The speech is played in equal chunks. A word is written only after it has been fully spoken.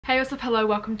Hey, what's up, hello,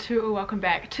 welcome to or welcome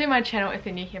back to my channel. If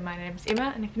you're new here, my name's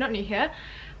Emma, and if you're not new here,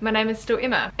 my name is still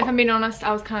Emma. If I'm being honest,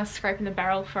 I was kind of scraping the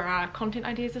barrel for content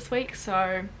ideas this week,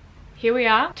 so here we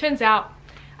are. Turns out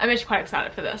I'm actually quite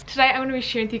excited for this. Today I'm going to be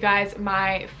sharing with you guys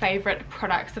my favourite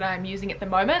products that I'm using at the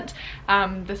moment.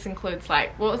 This includes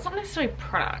like, well, it's not necessarily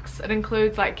products, it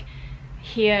includes like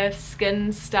hair,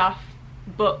 skin stuff,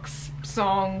 books,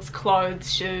 songs,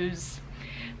 clothes, shoes,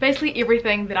 basically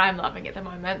everything that I'm loving at the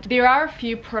moment. There are a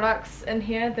few products in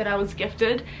here that I was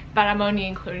gifted, but I'm only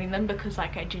including them because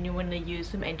like I genuinely use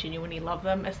them and genuinely love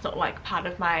them. It's not like part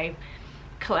of my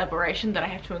collaboration that I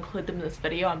have to include them in this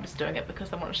video. I'm just doing it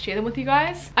because I want to share them with you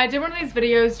guys. I did one of these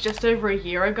videos just over a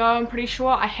year ago, I'm pretty sure.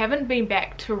 I haven't been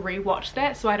back to rewatch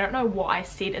that, so I don't know what I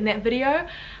said in that video.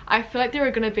 I feel like there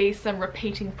are going to be some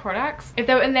repeating products. If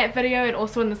they were in that video and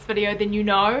also in this video, then you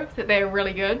know that they are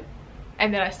really good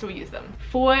and that I still use them.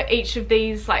 For each of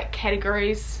these like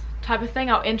categories type of thing,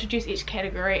 I'll introduce each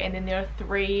category and then there are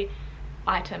 3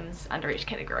 items under each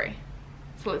category.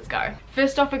 So let's go.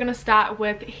 First off, we're going to start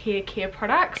with hair care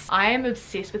products. I am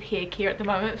obsessed with hair care at the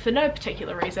moment for no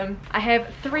particular reason. I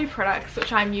have 3 products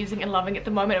which I'm using and loving at the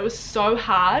moment. It was so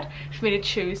hard for me to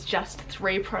choose just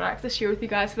 3 products to share with you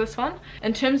guys for this one.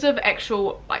 In terms of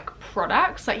actual like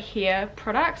products, like hair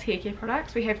care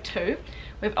products, we have 2.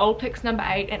 We have Olaplex number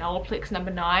 8 and Olaplex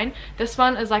number 9. This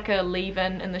one is like a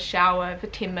leave-in in the shower for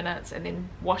 10 minutes and then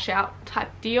wash out type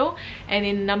deal. And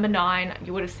then number 9,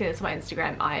 you would have seen this on my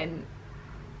Instagram, I am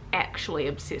actually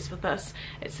obsessed with this.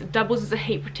 It doubles as a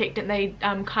heat protectant. They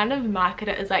kind of market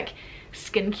it as like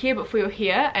skincare but for your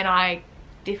hair, and I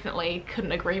definitely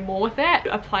couldn't agree more with that.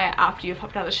 Apply it after you've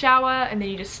hopped out of the shower and then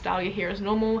you just style your hair as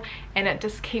normal and it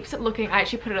just keeps it looking. I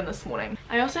actually put it in this morning.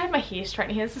 I also have my hair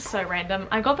straightener here. This is so random.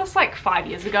 I got this like 5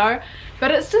 years ago,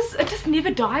 but it just never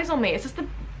dies on me.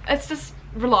 It's just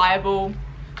reliable.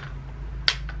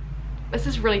 This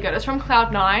is really good. It's from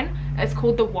Cloud9. It's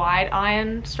called the Wide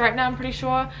Iron Straightener, I'm pretty sure.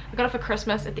 I got it for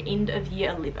Christmas at the end of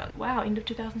year 11. Wow, end of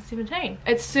 2017.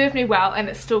 It's served me well and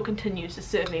it still continues to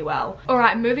serve me well.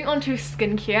 Alright, moving on to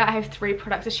skincare. I have 3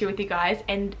 products to share with you guys,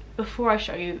 and before I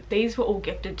show you, these were all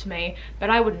gifted to me, but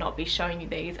I would not be showing you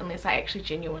these unless I actually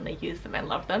genuinely use them and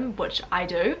love them, which I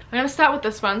do. I'm going to start with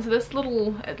this one. So this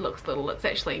little, it looks little, it's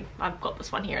actually, I've got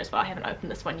this one here as well. I haven't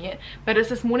opened this one yet, but it's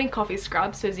this morning coffee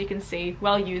scrub. So as you can see,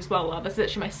 well used, well loved. This is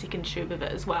actually my second tube of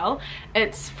it as well.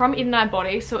 It's from Oodie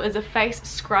Body, so it's a face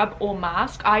scrub or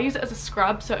mask. I use it as a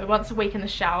scrub, so once a week in the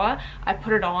shower I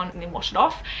put it on and then wash it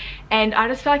off, and I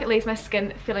just feel like it leaves my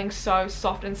skin feeling so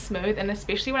soft and smooth. And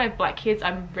especially when I have blackheads,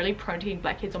 I'm really prone to getting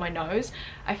blackheads on my nose.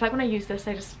 I feel like when I use this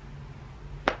they just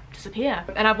disappear.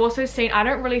 And I've also seen, I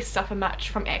don't really suffer much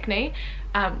from acne,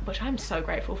 which I'm so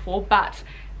grateful for, but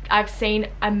I've seen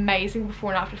amazing before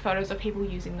and after photos of people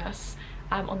using this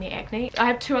on the acne. I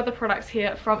have 2 other products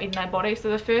here from Oodie Body. So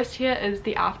the first here is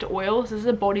the after oil. So this is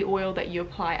a body oil that you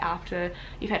apply after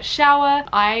you've had a shower.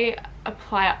 I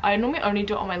normally only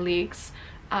do it on my legs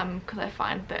because I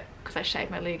find that because I shave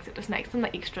my legs, it just makes them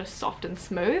like extra soft and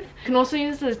smooth. You can also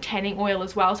use this as a tanning oil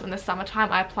as well. So in the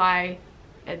summertime I apply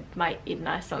my Oodie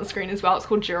sunscreen as well. It's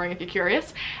called During if you're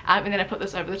curious, and then I put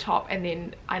this over the top, and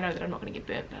then I know that I'm not going to get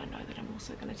burnt, but I know that I'm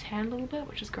also going to tan a little bit,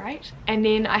 which is great. And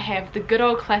then I have the good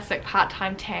old classic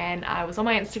part-time tan. I was on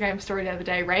my Instagram story the other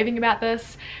day raving about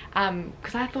this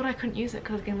because I thought I couldn't use it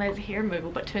because I was getting laser hair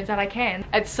removal, but turns out I can.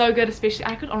 It's so good, especially,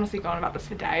 I could honestly go on about this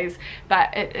for days,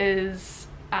 but it is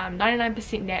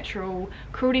 99% natural,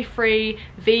 cruelty-free,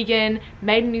 vegan,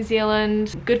 made in New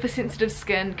Zealand, good for sensitive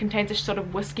skin, contains a shot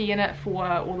of whiskey in it for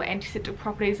all the antiseptic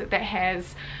properties that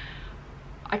has.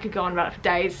 I could go on about it for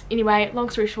days. Anyway, long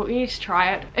story short, you need to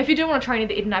try it. If you do want to try any of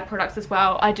the Oodie products as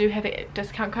well, I do have a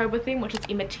discount code with them, which is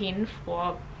Emma10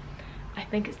 for, I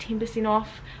think it's 10%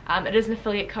 off. It is an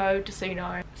affiliate code, just so you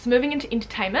know. So moving into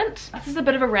entertainment, this is a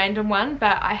bit of a random one,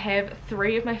 but I have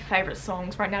 3 of my favorite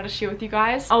songs right now to share with you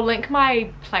guys. I'll link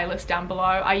my playlist down below.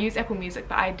 I use Apple Music,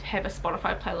 but I have a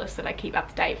Spotify playlist that I keep up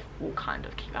to date, or kind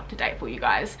of keep up to date for you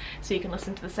guys, so you can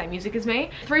listen to the same music as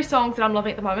me. 3 songs that I'm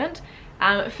loving at the moment.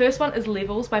 First one is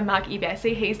Levels by Mark II.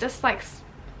 He's just like,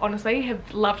 honestly,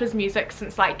 have loved his music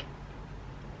since like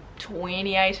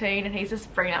 2018, and he's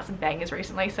just bringing out some bangers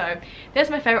recently, so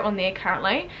that's my favorite one there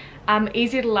currently.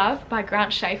 Easier to Love by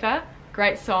Grant Schaefer,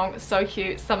 great song, so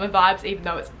cute, summer vibes even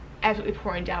though it's absolutely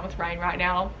pouring down with rain right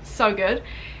now, so good.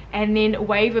 And then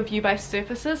Wave of You by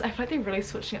Surfaces. I feel like they're really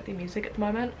switching up their music at the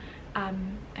moment,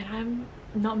 and I'm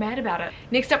not mad about it.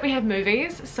 Next up we have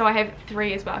movies. So I have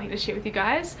 3 as well here to share with you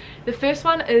guys. The first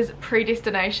one is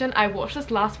Predestination. I watched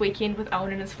this last weekend with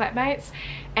Owen and his flatmates,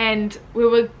 and we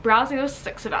were browsing, there was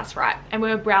 6 of us, right, and we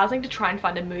were browsing to try and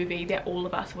find a movie that all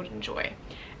of us would enjoy.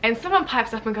 And someone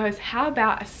pipes up and goes, how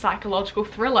about a psychological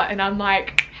thriller? And I'm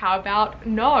like, how about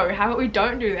no? How about we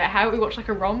don't do that? How about we watch like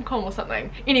a rom-com or something?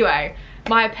 Anyway,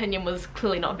 my opinion was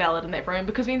clearly not valid in that room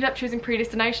because we ended up choosing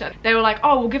Predestination. They were like,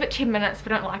 oh, we'll give it 10 minutes. If we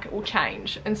don't like it, we'll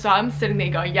change. And so I'm sitting there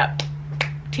going, yep,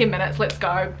 10 minutes, let's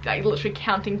go. Like literally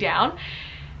counting down.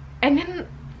 And then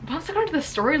once I got into the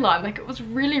storyline, like it was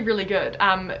really, really good.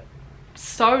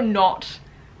 So not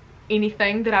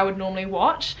anything that I would normally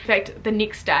watch. In fact, the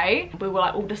next day we were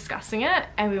like all discussing it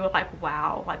and we were like,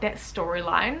 wow, like that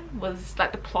storyline was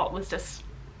like, the plot was just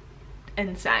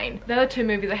insane. The other two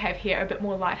movies I have here are a bit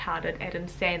more lighthearted, Adam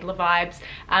Sandler vibes.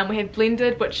 We have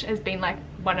Blended, which has been like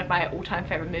one of my all-time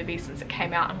favorite movies since it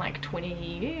came out in like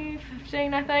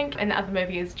 2015, I think. And the other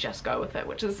movie is Just Go With It,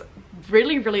 which is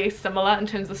really, really similar in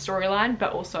terms of storyline,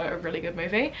 but also a really good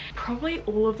movie. Probably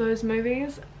all of those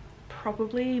movies,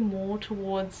 probably more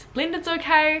towards Blended's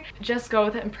okay, Just Go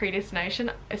With It and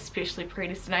Predestination, especially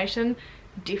Predestination,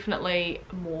 definitely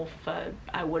more for,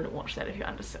 I wouldn't watch that if you're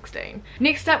under 16.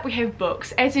 Next up we have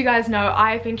books. As you guys know,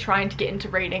 I've been trying to get into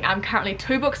reading. I'm currently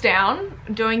 2 books down,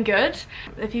 doing good.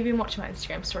 If you've been watching my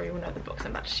Instagram story, you will know the books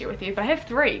I'm about to share with you, but I have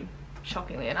 3.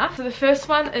 Shockingly enough. So the first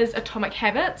one is Atomic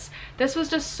Habits. This was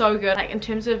just so good. Like in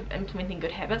terms of implementing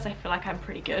good habits, I feel like I'm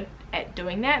pretty good at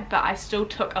doing that, but I still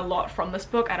took a lot from this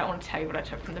book. I don't want to tell you what I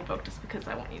took from the book just because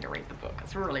I want you to read the book.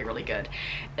 It's really, really good.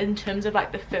 In terms of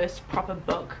like the first proper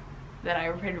book that I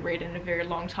had read in a very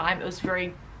long time, it was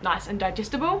very nice and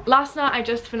digestible. Last night I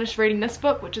just finished reading this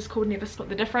book, which is called Never Split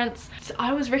the Difference. So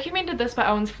I was recommended this by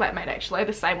Owen's flatmate, actually,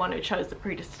 the same one who chose the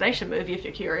Predestination movie, if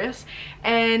you're curious.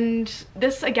 And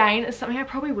this again is something I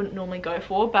probably wouldn't normally go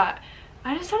for, but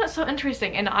I just found it so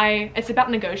interesting. And it's about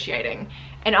negotiating,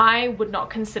 and I would not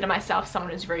consider myself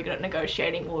someone who's very good at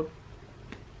negotiating or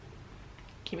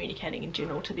communicating in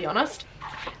general, to be honest.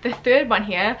 The third one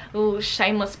here, a little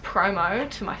shameless promo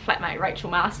to my flatmate Rachel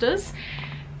Masters.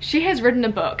 She has written a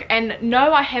book, and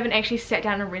no, I haven't actually sat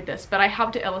down and read this, but I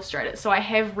helped to illustrate it, so I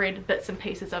have read bits and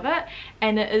pieces of it,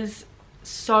 and it is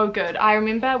so good. I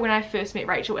remember when I first met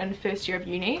Rachel in first year of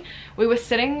uni, we were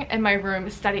sitting in my room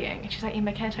studying, and she's like,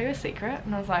 Emma, can I tell you a secret?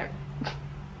 And I was like,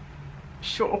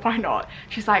 sure, why not?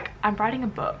 She's like, I'm writing a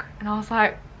book. And I was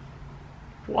like,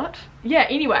 what? Yeah,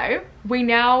 anyway, we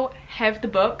now have the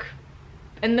book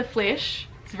in the flesh.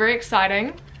 It's very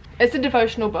exciting. It's a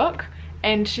devotional book,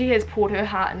 and she has poured her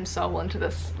heart and soul into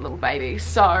this little baby.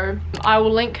 So I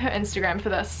will link her Instagram for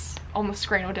this on the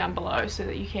screen or down below so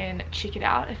that you can check it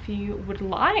out if you would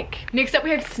like. Next up we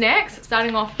have snacks.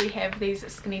 Starting off we have these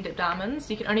skinny dipped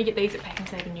almonds. You can only get these at Pack and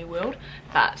Save in New World,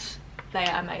 but they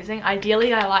are amazing.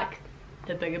 Ideally I like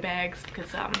the bigger bags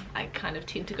because I kind of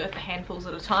tend to go for handfuls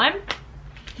at a time.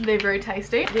 They're very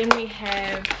tasty. Then we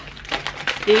have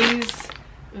these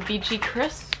veggie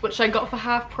crisps, which I got for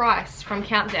half price from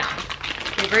Countdown.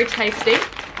 They're very tasty.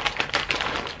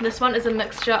 This one is a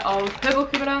mixture of purple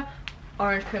kumara,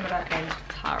 orange kumara, and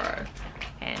taro.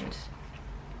 And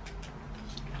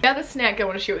the other snack I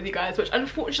want to share with you guys, which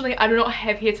unfortunately I do not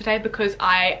have here today because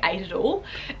I ate it all,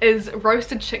 is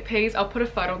roasted chickpeas. I'll put a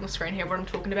photo on the screen here of what I'm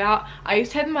talking about. I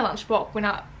used to have in my lunchbox when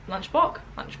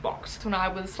I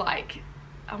was like,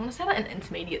 I want to say like in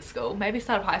intermediate school, maybe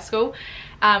start of high school.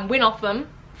 Went off them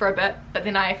for a bit, but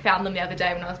then I found them the other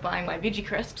day when I was buying my veggie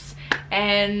crisps,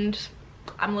 and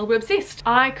I'm a little bit obsessed.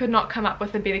 I could not come up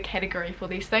with a better category for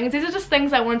these things. These are just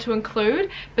things I wanted to include,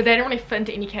 but they don't really fit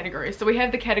into any category. So we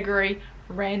have the category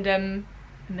random,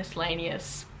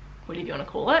 miscellaneous, whatever you want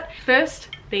to call it. First,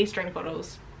 these drink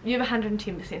bottles. You've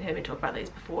 110% heard me talk about these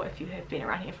before if you have been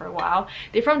around here for a while.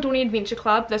 They're from Dawny Adventure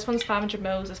Club. This one's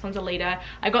 500ml, this one's a litre.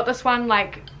 I got this one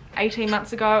like 18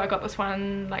 months ago. I got this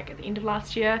one like at the end of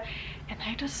last year, and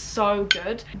they're just so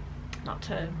good. Not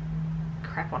to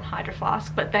crap on Hydro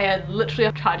Flask, but they are literally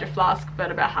a Hydro Flask but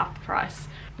about half the price.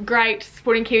 Great,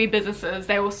 supporting Kiwi businesses.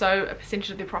 They also, a percentage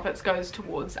of their profits goes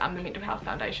towards the Mental Health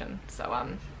Foundation.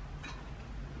 So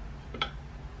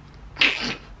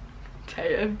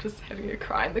Heya just having a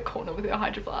cry in the corner with her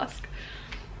Hydro Flask.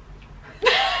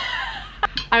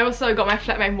 I also got my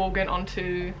flatmate Morgan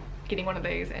onto getting one of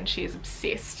these, and she is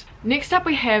obsessed. Next up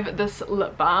we have this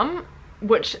lip balm,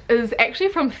 which is actually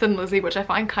from Thin Lizzy, which I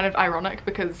find kind of ironic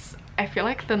because I feel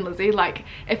like Thin Lizzy, like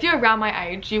if you're around my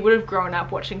age, you would have grown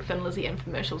up watching Thin Lizzy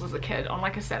infomercials as a kid on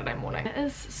like a Saturday morning. It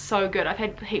is so good. I've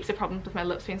had heaps of problems with my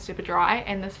lips being super dry,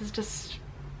 and this has just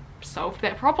solved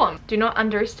that problem. Do not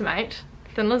underestimate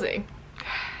Thin Lizzy.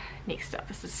 Next up,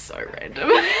 this is so random.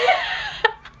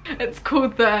 It's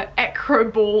called the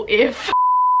Acro Ball F.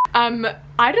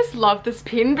 I just love this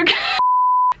pen because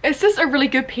It's just a really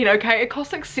good pen, okay? It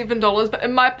costs like $7, but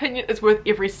in my opinion it's worth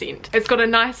every cent. It's got a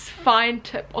nice fine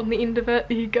tip on the end of it.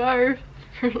 There you go.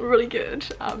 Really good.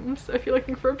 So if you're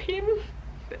looking for a pen,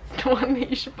 that's the one that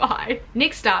you should buy.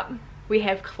 Next up, we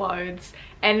have clothes,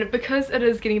 and because it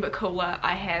is getting a bit cooler,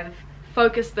 I have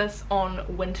focused this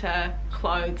on winter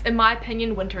clothes. In my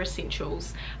opinion, winter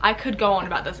essentials. I could go on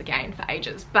about this again for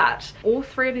ages, but all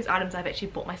three of these items I've actually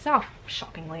bought myself,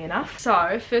 shockingly enough.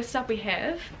 So first up we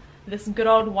have this good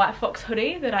old White Fox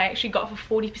hoodie that I actually got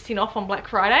for 40% off on Black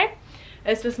Friday.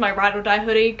 It's just my ride or die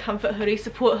hoodie, comfort hoodie,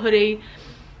 support hoodie,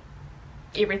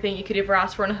 everything you could ever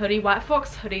ask for in a hoodie. White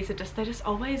Fox hoodies are just,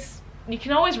 you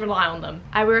can always rely on them.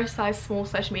 I wear a size small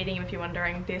 / medium if you're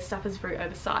wondering. Their stuff is very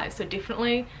oversized, so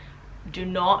definitely do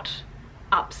not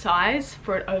upsize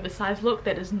for an oversized look.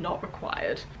 That is not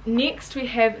required. Next we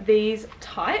have these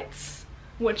tights,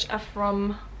 which are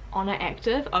from Honor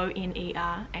Active,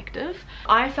 O-N-E-R Active.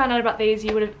 I found out about these,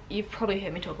 you've probably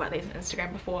heard me talk about these on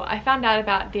Instagram before. I found out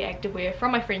about the activewear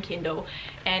from my friend Kendall,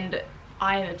 and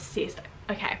I am obsessed.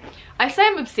 Okay, I say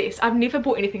I'm obsessed. I've never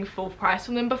bought anything full price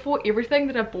from them before. Everything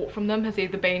that I've bought from them has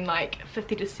either been like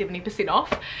 50 to 70%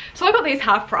 off. So I got these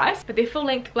half price, but they're full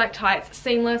length black tights,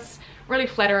 seamless, really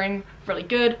flattering, really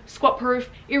good, squat proof,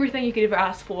 everything you could ever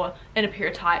ask for in a pair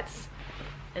of tights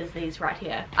is these right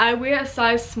here. I wear a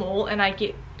size small and I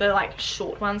get the like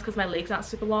short ones because my legs aren't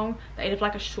super long. They have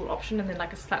like a short option and then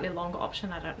like a slightly longer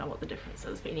option. I don't know what the difference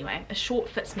is, but anyway, a short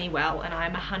fits me well, and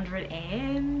I'm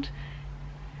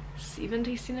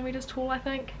 170 centimeters tall, I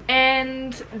think.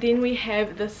 And then we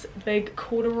have this big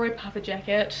corduroy puffer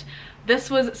jacket. This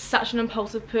was such an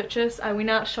impulsive purchase. I went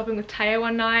out shopping with Heya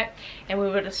one night and we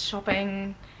were just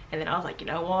shopping, and then I was like, you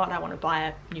know what, I want to buy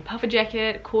a new puffer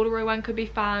jacket. A corduroy one could be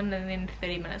fun. And then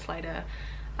 30 minutes later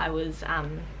I was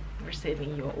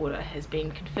receiving your order has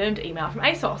been confirmed email from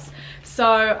ASOS.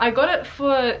 So I got it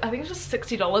for, I think it was just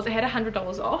 $60. It had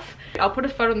 $100 off. I'll put a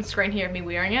photo on the screen here of me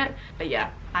wearing it, but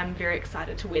yeah, I'm very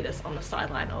excited to wear this on the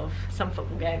sideline of some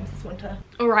football games this winter.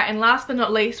 Alright, and last but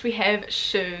not least we have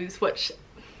shoes, which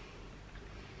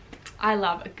I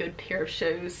love a good pair of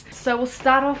shoes. So we'll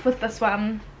start off with this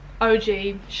one.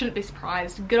 OG, shouldn't be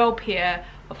surprised, good old pair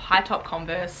of high top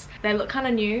Converse. They look kind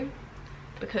of new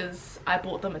because I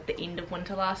bought them at the end of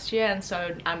winter last year, and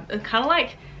so it's kind of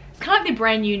like they're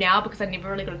brand new now because I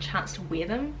never really got a chance to wear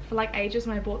them for like ages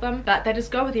when I bought them, but they just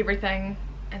go with everything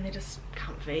and they're just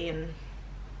comfy and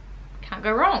can't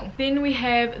go wrong. Then we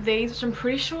have these, which I'm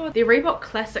pretty sure they're Reebok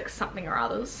Classic something or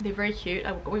others. They're very cute.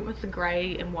 I went with the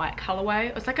grey and white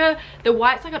colorway. It's like the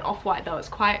white's like an off-white though. It's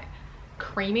quite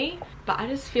creamy, but I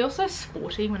just feel so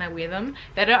sporty when I wear them.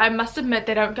 I must admit,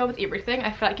 they don't go with everything.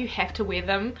 I feel like you have to wear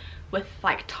them with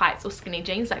like tights or skinny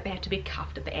jeans. Like they have to be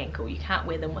cuffed at the ankle. You can't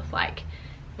wear them with like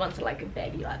ones that are like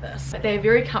baggy like this, but they're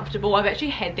very comfortable. I've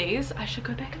actually had these. I should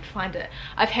go back and find it.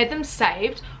 I've had them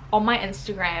saved on my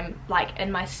Instagram, like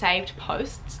in my saved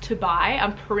posts to buy,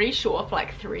 I'm pretty sure for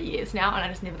like 3 years now, and I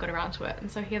just never got around to it, and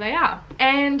so here they are.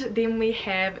 And then we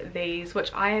have these,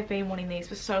 which I have been wanting these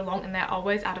for so long and they're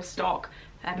always out of stock.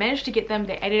 I managed to get them.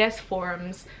 They're Adidas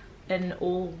Forums in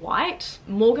all white.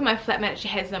 Morgan, my flatmate, actually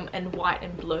has them in white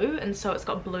and blue, and so it's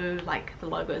got blue, like the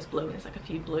logo is blue and there's like a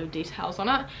few blue details on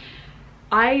it.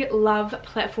 I love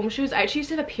platform shoes. I actually used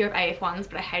to have a pair of AF ones,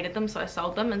 but I hated them, so I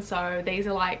sold them, and so these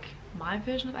are like my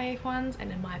version of AF ones,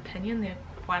 and in my opinion they're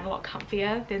quite a lot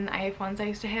comfier than the AF ones I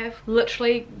used to have.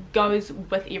 Literally goes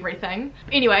with everything.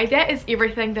 Anyway, that is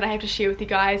everything that I have to share with you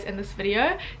guys in this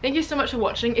video. Thank you so much for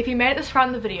watching. If you made it this far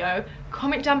in the video,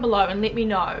 comment down below and let me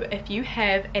know if you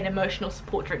have an emotional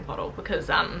support drink bottle, because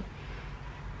I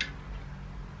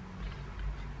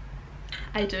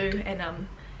do, and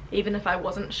even if I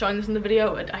wasn't showing this in the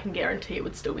video, I can guarantee it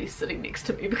would still be sitting next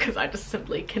to me because I just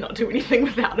simply cannot do anything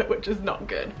without it, which is not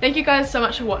good. Thank you guys so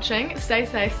much for watching. Stay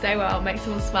safe, stay well, make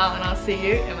someone smile, and I'll see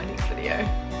you in my next video.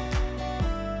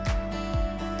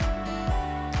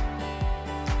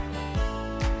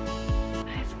 I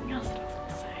had something else that I was going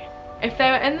to say. If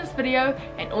they were in this video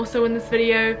and also in this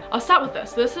video, I'll start with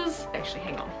this. This is, actually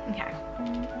hang on, okay.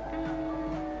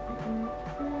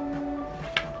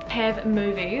 Have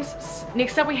movies.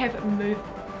 Next up we have getting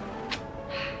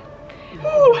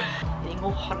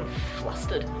all hot and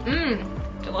flustered.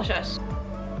 Delicious.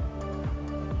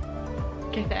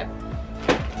 Okay, fab.